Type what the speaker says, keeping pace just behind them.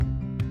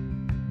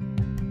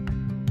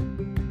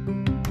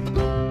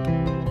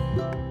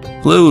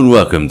Hello and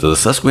welcome to the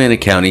Susquehanna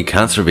County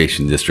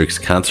Conservation District's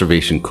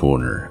Conservation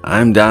Corner.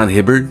 I'm Don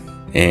Hibbard,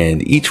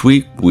 and each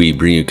week we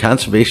bring you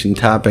conservation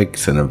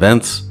topics and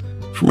events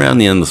from around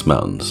the Endless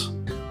Mountains.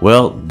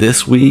 Well,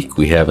 this week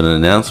we have an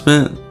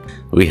announcement.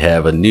 We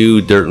have a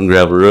new dirt and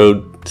gravel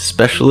road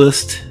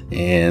specialist,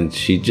 and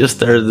she just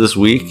started this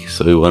week,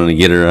 so we wanted to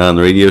get her on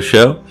the radio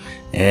show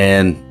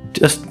and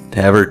just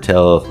have her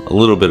tell a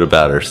little bit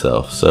about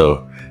herself.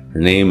 So her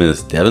name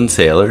is Devin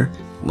Saylor.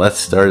 Let's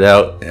start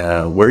out.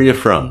 Where are you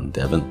from,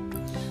 Devin?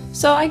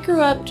 So I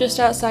grew up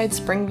just outside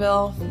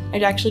Springville. I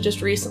actually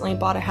just recently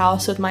bought a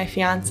house with my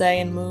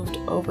fiance and moved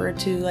over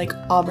to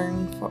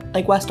Auburn,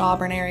 West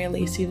Auburn area,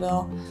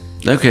 Laceyville.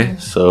 Okay,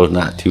 so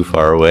not too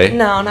far away.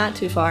 No, not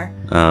too far.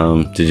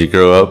 Did you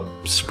grow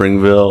up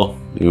Springville?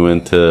 You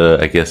went to,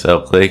 I guess,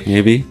 Elk Lake,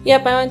 maybe?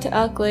 Yep, I went to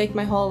Elk Lake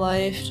my whole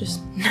life.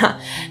 Just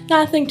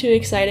nothing too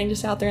exciting,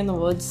 just out there in the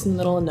woods in the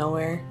middle of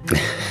nowhere.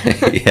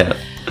 Yeah.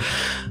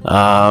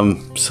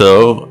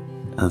 So,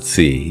 let's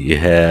see. You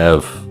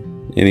have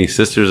any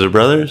sisters or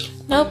brothers?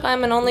 Nope,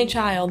 I'm an only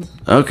child.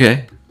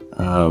 Okay.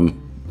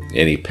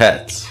 Any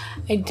pets?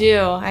 I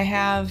do. I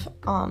have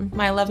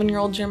my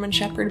 11-year-old German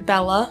Shepherd,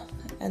 Bella.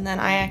 And then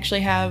I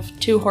actually have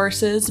 2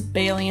 horses,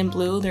 Bailey and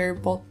Blue. They're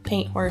both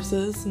paint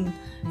horses, and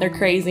they're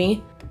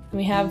crazy. And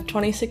we have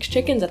 26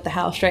 chickens at the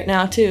house right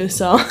now, too,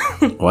 so.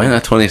 Why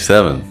not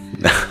 27?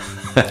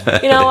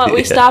 You know what?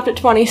 We stopped at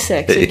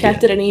 26. We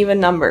kept it an even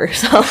number,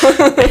 so.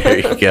 There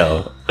you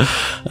go.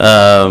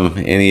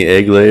 Any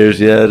egg layers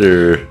yet,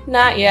 or?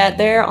 Not yet.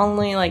 They're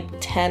only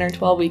 10 or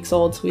 12 weeks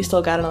old, so we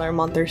still got another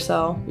month or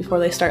so before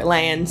they start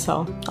laying,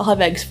 so I'll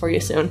have eggs for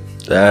you soon.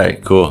 All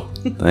right, cool.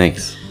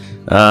 Thanks.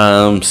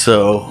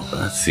 So,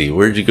 let's see.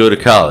 Where'd you go to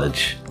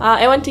college?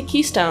 I went to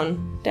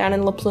Keystone down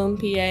in La Plume,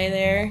 PA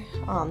there.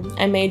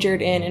 I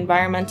majored in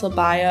environmental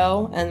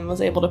bio and was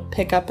able to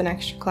pick up an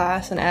extra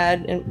class and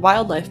add in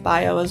wildlife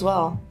bio as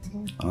well.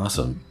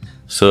 Awesome.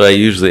 So I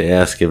usually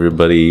ask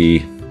everybody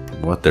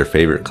what their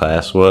favorite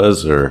class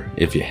was, or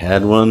if you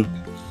had one.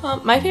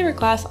 My favorite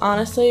class,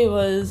 honestly,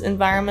 was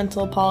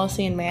environmental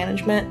policy and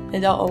management.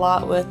 It dealt a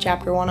lot with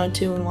Chapter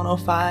 102 and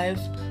 105,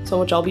 so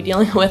which I'll be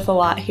dealing with a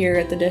lot here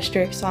at the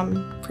district, so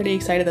I'm pretty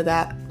excited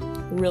that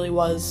really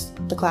was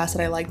the class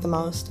that I liked the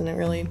most, and it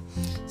really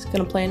is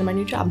going to play into my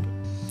new job.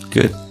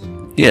 Good.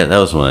 Yeah, that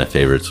was one of my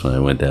favorites when I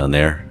went down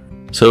there.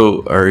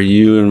 So are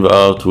you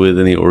involved with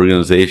any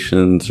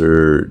organizations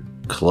or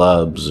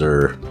clubs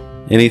or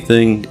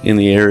anything in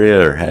the area,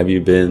 or have you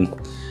been?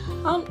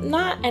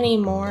 Not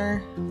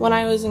anymore. When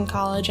I was in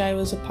college, I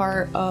was a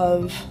part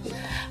of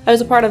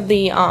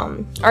the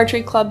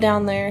archery club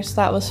down there, so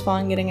that was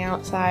fun, getting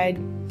outside,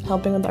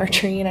 helping with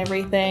archery and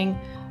everything.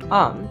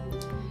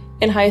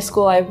 In high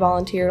school, I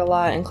volunteered a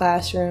lot in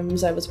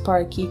classrooms. I was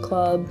part of Key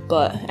Club,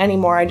 but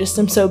anymore, I just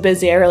am so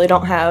busy, I really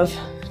don't have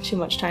too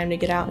much time to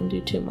get out and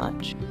do too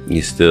much.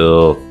 You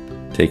still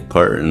take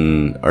part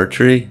in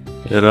archery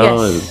at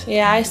all? Yes.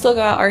 Yeah, I still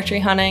go out archery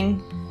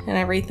hunting and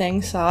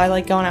everything, so I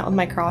like going out with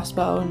my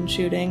crossbow and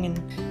shooting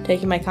and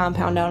taking my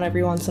compound down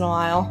every once in a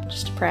while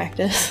just to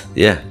practice.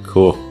 Yeah,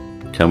 cool.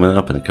 Coming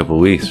up in a couple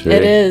weeks, right?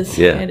 It is.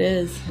 Yeah. It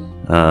is.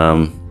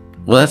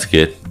 Well, that's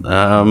good.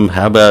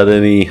 How about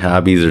any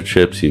hobbies or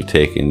trips you've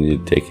taken?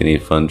 You take any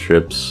fun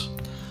trips?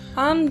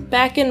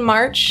 Back in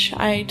March,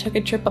 I took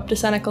a trip up to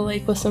Seneca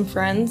Lake with some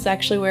friends,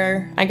 actually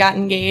where I got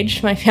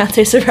engaged. My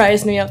fiance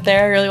surprised me up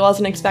there. I really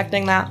wasn't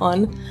expecting that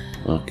one.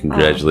 Well,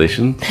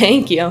 congratulations.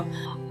 Thank you.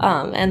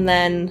 And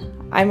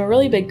then I'm a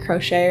really big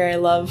crocheter. I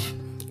love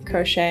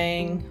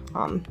crocheting.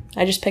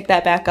 I just picked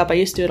that back up. I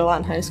used to do it a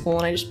lot in high school,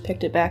 and I just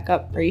picked it back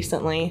up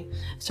recently.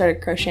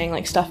 Started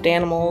crocheting stuffed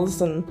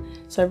animals, and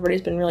so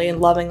everybody's been really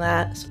loving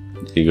that.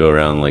 Do you go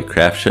around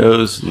craft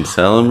shows and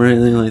sell them or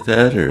anything like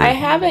that? Or? I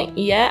haven't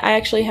yet. I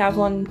actually have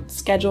one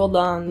scheduled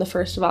on the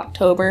 1st of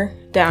October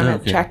down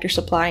at Tractor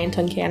Supply in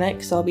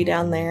Tunkhannock, so I'll be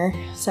down there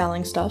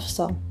selling stuff.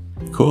 So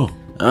cool.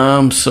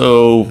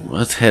 So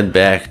let's head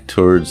back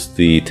towards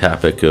the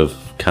topic of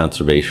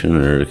conservation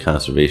or the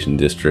conservation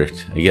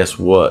district. I guess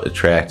what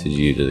attracted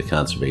you to the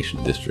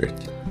conservation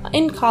district?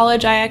 In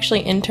college, I actually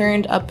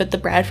interned up at the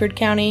Bradford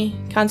County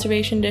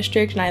Conservation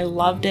District, and I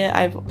loved it.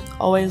 I've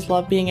always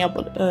loved being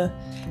able to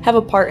have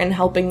a part in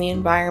helping the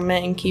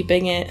environment and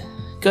keeping it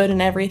good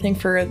and everything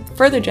for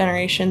further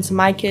generations.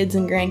 My kids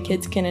and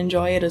grandkids can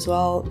enjoy it as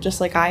well,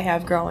 just like I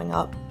have growing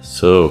up.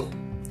 So,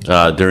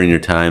 during your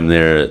time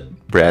there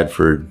at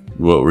Bradford,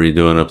 what were you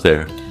doing up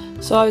there?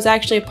 So I was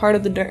actually a part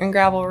of the Dirt and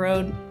Gravel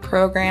Road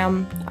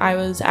program. I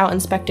was out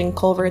inspecting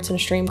culverts and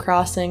stream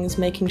crossings,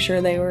 making sure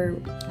they were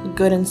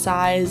good in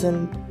size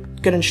and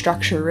good in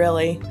structure,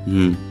 really.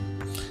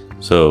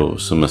 So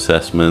some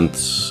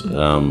assessments.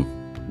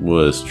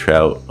 Was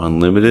Trout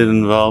Unlimited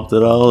involved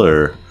at all,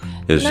 or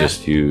is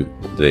just you,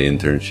 the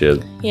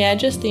internship? Yeah,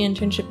 just the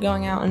internship,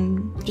 going out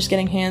and just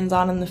getting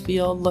hands-on in the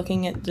field,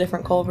 looking at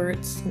different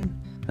culverts.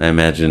 I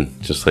imagine,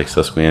 just like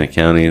Susquehanna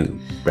County,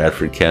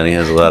 Bradford County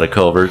has a lot of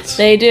culverts.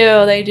 They do.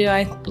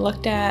 I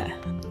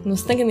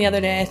was thinking the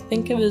other day, I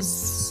think it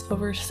was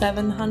over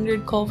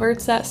 700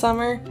 culverts that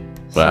summer.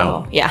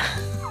 Wow. So, yeah.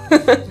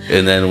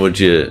 And then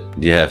do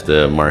you have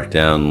to mark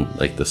down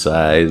like the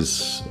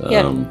size?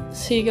 Yeah.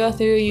 So you go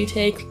through, you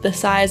take the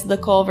size of the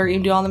culvert, you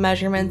do all the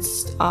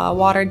measurements,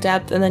 water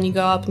depth, and then you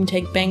go up and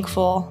take bank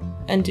full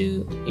and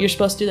you're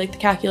supposed to do like the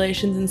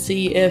calculations and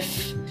see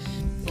if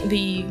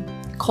the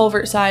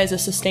culvert size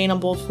is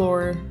sustainable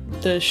for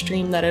the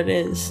stream that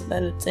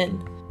it's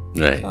in.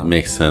 Right, So,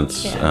 makes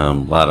sense. yeah. A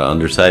lot of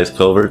undersized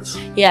culverts.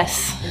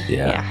 Yes.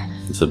 Yeah,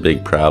 it's a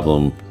big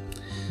problem,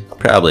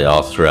 probably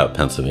all throughout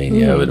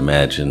Pennsylvania, I would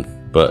imagine.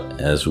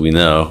 But as we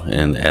know,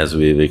 and as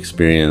we've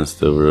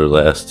experienced over the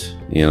last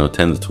 10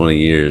 to 20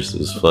 years,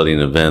 those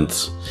flooding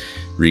events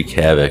wreak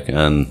havoc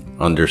on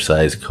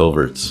undersized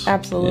culverts.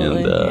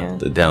 Absolutely, And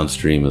the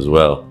downstream as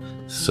well.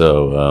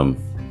 So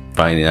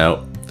finding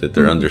out that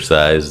they're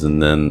undersized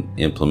and then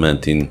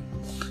implementing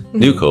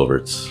new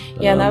culverts.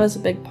 Yeah, that was a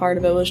big part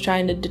of it, was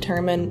trying to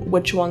determine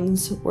which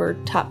ones were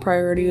top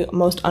priority,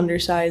 most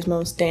undersized,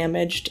 most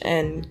damaged,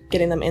 and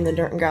getting them in the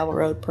dirt and gravel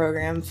road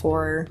program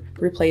for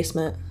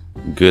replacement.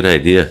 Good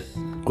idea.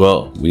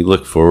 Well, we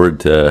look forward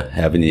to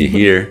having you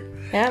here.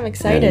 Yeah, I'm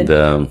excited.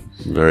 And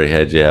we already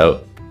had you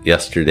out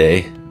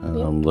yesterday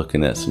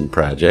looking at some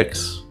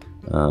projects.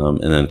 And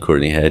then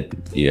Courtney had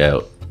you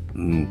out,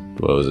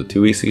 what was it,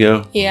 2 weeks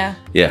ago? Yeah.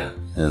 Yeah,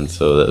 and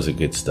so that was a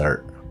good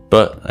start.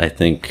 But I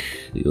think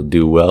you'll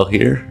do well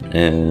here,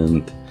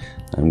 and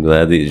I'm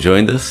glad that you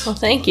joined us. Well,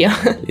 thank you.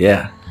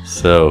 Yeah,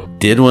 so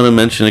did want to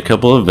mention a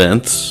couple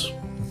events.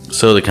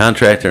 So the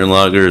Contractor and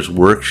Loggers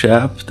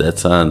Workshop,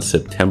 that's on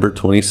September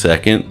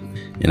 22nd,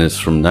 and it's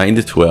from 9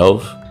 to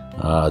 12.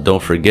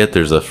 Don't forget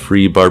there's a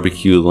free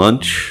barbecue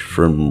lunch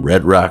from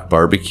Red Rock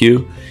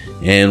Barbecue,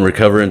 and we're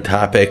covering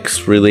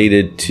topics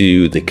related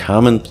to the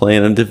Common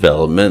Plan of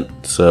Development.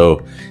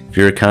 So if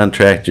you're a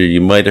contractor,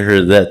 you might have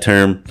heard that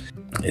term.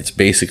 It's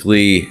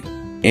basically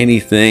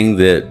anything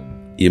that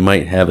you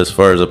might have as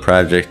far as a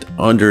project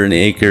under an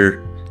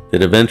acre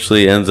that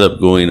eventually ends up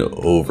going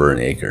over an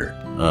acre.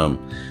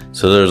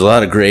 So there's a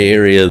lot of gray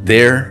area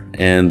there,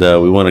 and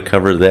we want to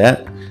cover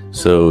that.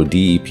 So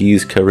DEP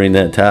is covering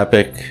that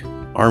topic.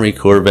 Army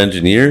Corps of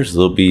Engineers,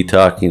 they'll be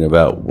talking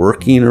about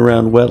working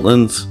around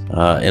wetlands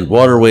and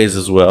waterways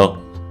as well.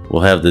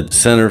 We'll have the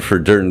Center for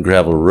Dirt and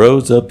Gravel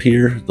Roads up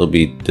here. They'll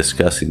be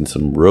discussing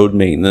some road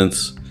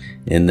maintenance.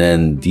 And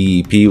then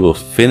DEP will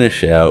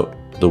finish out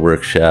the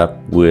workshop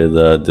with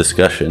a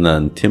discussion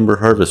on timber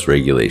harvest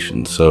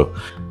regulations. So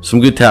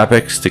some good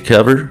topics to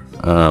cover.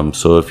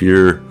 So if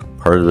you're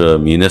part of a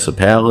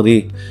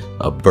municipality,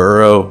 a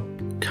borough,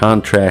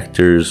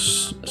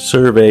 contractors,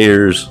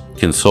 surveyors,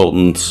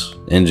 consultants,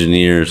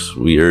 engineers,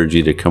 we urge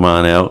you to come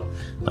on out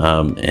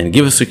and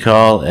give us a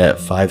call at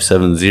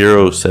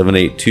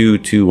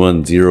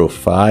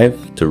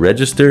 570-782-2105 to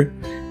register.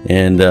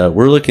 And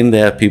we're looking to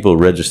have people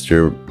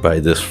register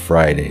by this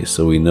Friday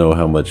so we know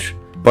how much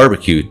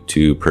barbecue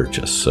to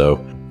purchase.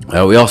 So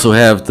we also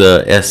have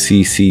the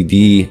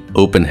SCCD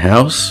open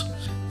house.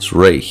 It's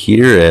right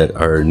here at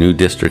our new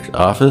district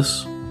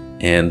office.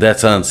 And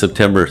that's on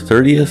September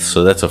 30th.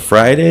 So that's a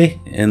Friday.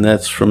 And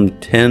that's from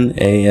 10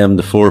 a.m.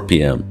 to 4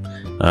 p.m.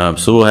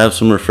 So we'll have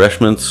some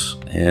refreshments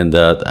and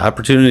the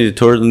opportunity to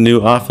tour the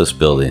new office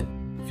building.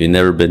 If you've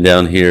never been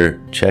down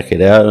here, check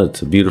it out.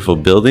 It's a beautiful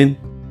building.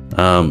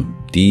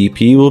 DEP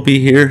will be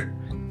here.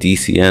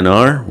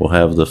 DCNR will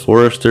have the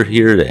forester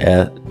here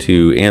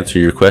to answer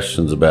your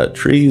questions about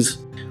trees.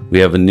 We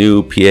have a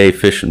new PA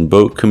Fish and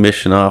Boat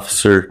Commission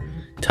officer,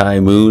 Ty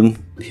Moon.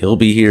 He'll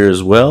be here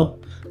as well.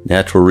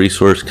 Natural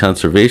Resource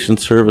Conservation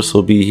Service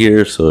will be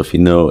here. So if you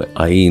know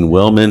Ian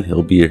Wellman,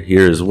 he'll be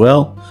here as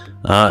well.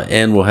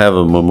 And we'll have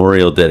a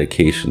memorial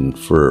dedication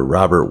for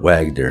Robert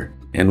Wagner.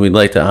 And we'd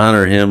like to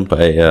honor him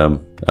by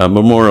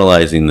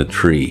memorializing the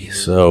tree.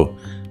 So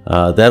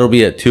that'll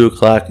be at 2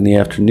 o'clock in the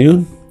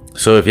afternoon.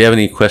 So if you have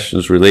any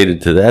questions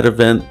related to that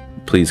event,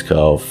 please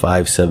call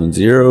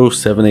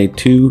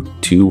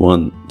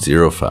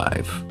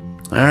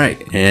 570-782-2105. All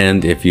right,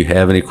 and if you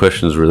have any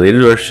questions related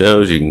to our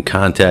shows, you can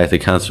contact the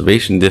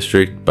Conservation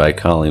District by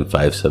calling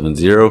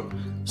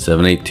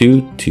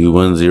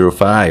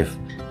 570-782-2105.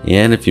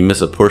 And if you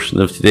miss a portion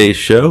of today's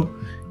show,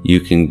 you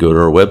can go to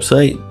our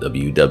website,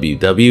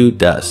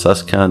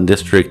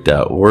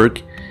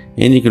 www.suscondistrict.org,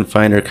 and you can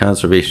find our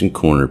Conservation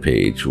Corner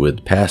page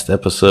with past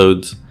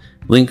episodes,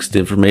 links to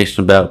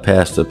information about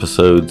past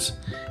episodes,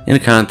 and a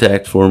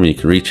contact form you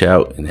can reach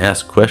out and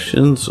ask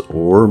questions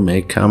or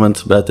make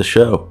comments about the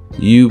show.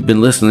 You've been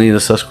listening to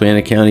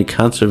Susquehanna County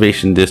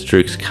Conservation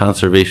District's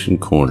Conservation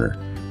Corner.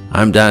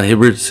 I'm Don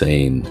Hibbert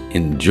saying,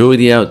 enjoy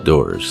the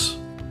outdoors.